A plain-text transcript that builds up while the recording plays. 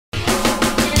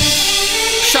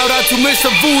Shout out to Mr.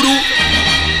 Voodoo.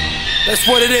 That's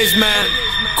what it is, man.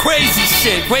 Crazy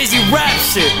shit, crazy rap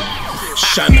shit.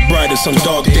 Shine the brightest on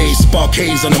dark days, spark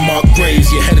haze on the marked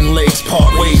graves. Your head and legs part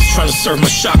ways, trying to serve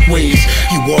my shockwaves.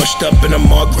 You washed up in a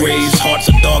marked graves, hearts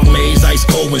a dark maze. Ice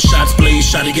cold when shots blaze,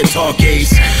 shot to guitar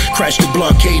case. Crash through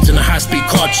blockades in a high-speed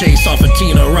car chase. Off a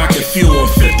Tina, rocket fuel,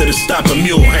 on fifth to stop a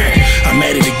mule. I'm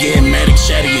at it again, Matic,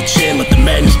 shatter your chin. Let the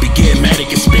madness begin, Matic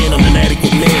expand on an attic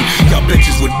with men. Y'all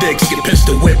bitches with dicks, get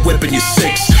pistol whipping your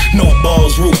six. No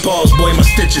balls, root balls, boy my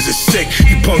stitches is sick.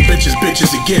 You punk bitches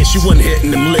against, you wasn't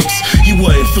hitting them licks. You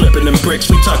wasn't flipping them bricks,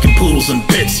 we talking poodles and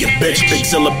bits. You bitch, Big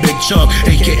Zilla, Big Chunk,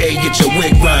 aka get your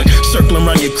wig rocked. Circling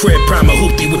around your crib, prime a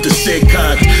hoopty with the sig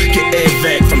cocked. Get air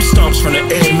vac from stomps from the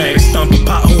Air Max. Stomp a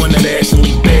pothole in that ass and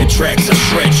leave bad tracks. I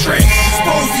shred tracks.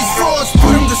 Expose these frauds,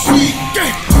 put them to sleep.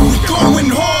 We going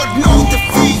hard, no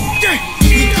defeat.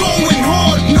 We going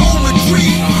hard, no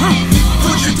retreat.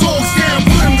 Put your dogs down,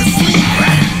 put them to sleep.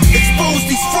 Expose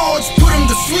these frauds, put them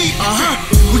to sleep.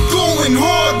 We going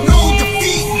hard, no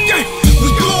defeat. We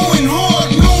going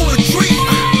hard, no retreat.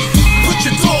 Put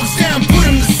your dogs down, put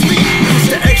them to sleep.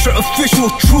 It's the extra official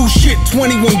true shit.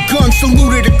 21 guns,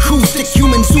 saluted acoustic.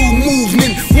 Human zoo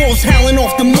movement, walls howling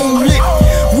off the moonlit.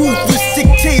 Ruthless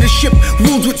dictatorship,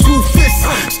 ruled with 2 fists.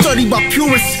 Studied by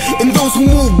purists and those who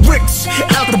move bricks.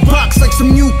 Out the box like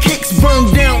some new kicks. Burn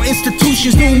down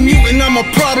institutions, new mutant. I'm a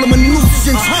problem, a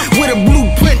nuisance. With a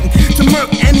blueprint to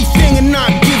murk anything and not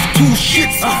give 2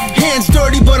 shits. Hands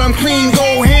dirty but I'm clean,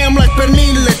 go ham like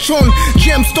pernil lechon.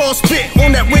 Gem star spit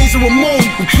on that razor Ramon.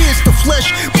 Who pierce the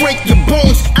flesh, break your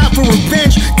bones. Out for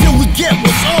revenge till we get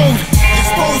what's owed.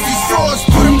 Expose these frauds,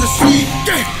 put them to sleep.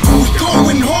 We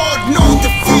going hard, no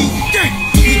defeat.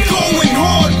 We going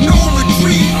hard, no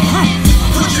retreat.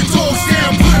 Put your dogs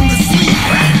down, put them to sleep.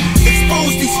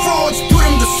 Expose these frauds, put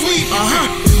them to sleep.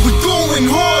 We going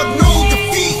hard, no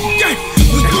defeat.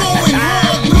 We going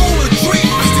hard, no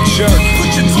retreat. Mr. Jurke.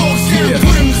 Put your dogs down,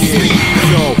 put them to sleep.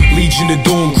 Yo, Legion of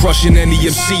Doom, crushing any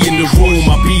MC in the room.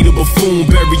 I beat a buffoon,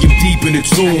 bury him deep in the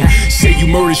tomb. Say you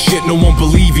murder shit, no one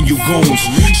believe in you goons.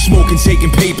 Smoking,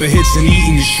 taking paper hits and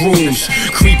eating your shrooms.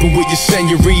 Creeping with your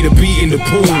senorita, beating the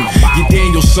poon. Your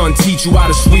Daniel son teach you how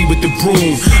to sweep with the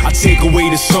broom. I take away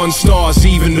the sun, stars,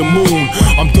 even the moon.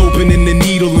 I'm doping in the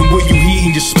needle and what you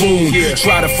heating your spoon.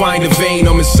 Try to find a vein,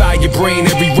 I'm inside your brain.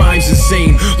 Every rhyme's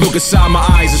insane. Look inside my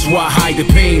eyes, that's why I hide the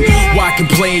pain. Why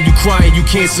complain? You crying, you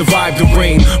can't survive the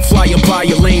rain. Flying by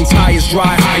your lane, tires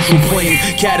dry, hydroplane.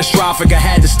 Catastrophic, I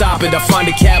had to stop it. I find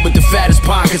a cat with the fattest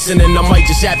pockets, and then I might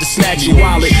just have to snatch your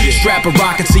wallet. Strap a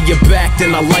rocket to your back,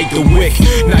 then I light the wick.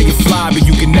 Now you fly, but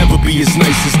you can never be as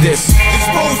nice as this.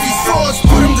 Expose these frauds,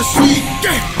 put them to sleep.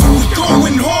 We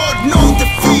going hard, no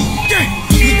defeat.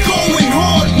 We going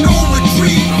hard, no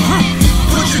retreat.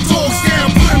 Put your dogs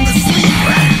down, put them to sleep.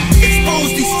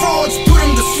 Expose these frauds, put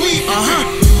them to sleep.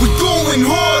 We going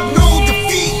hard, no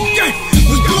defeat.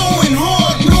 We going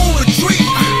hard, no retreat.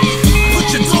 Put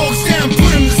your dogs down, put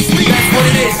them to sleep. That's what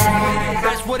it is.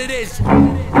 That's what it is.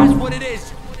 That's what it is.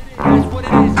 That's what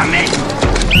it is. I'm in.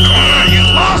 You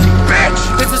lost, bitch.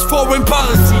 This is foreign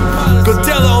policy.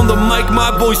 Godilla on the mic,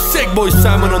 my boy Sick Boy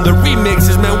Simon on the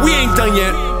remixes, man. We ain't done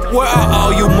yet. Where are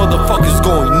all you motherfuckers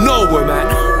going? Nowhere, man.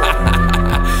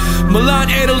 Milan,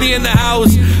 Italy in the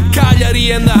house.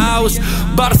 Cagliari in the house.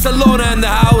 Barcelona in the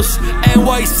house.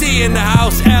 NYC in the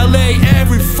house. LA,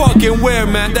 every fucking where,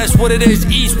 man. That's what it is.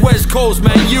 East, West Coast,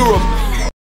 man. Europe.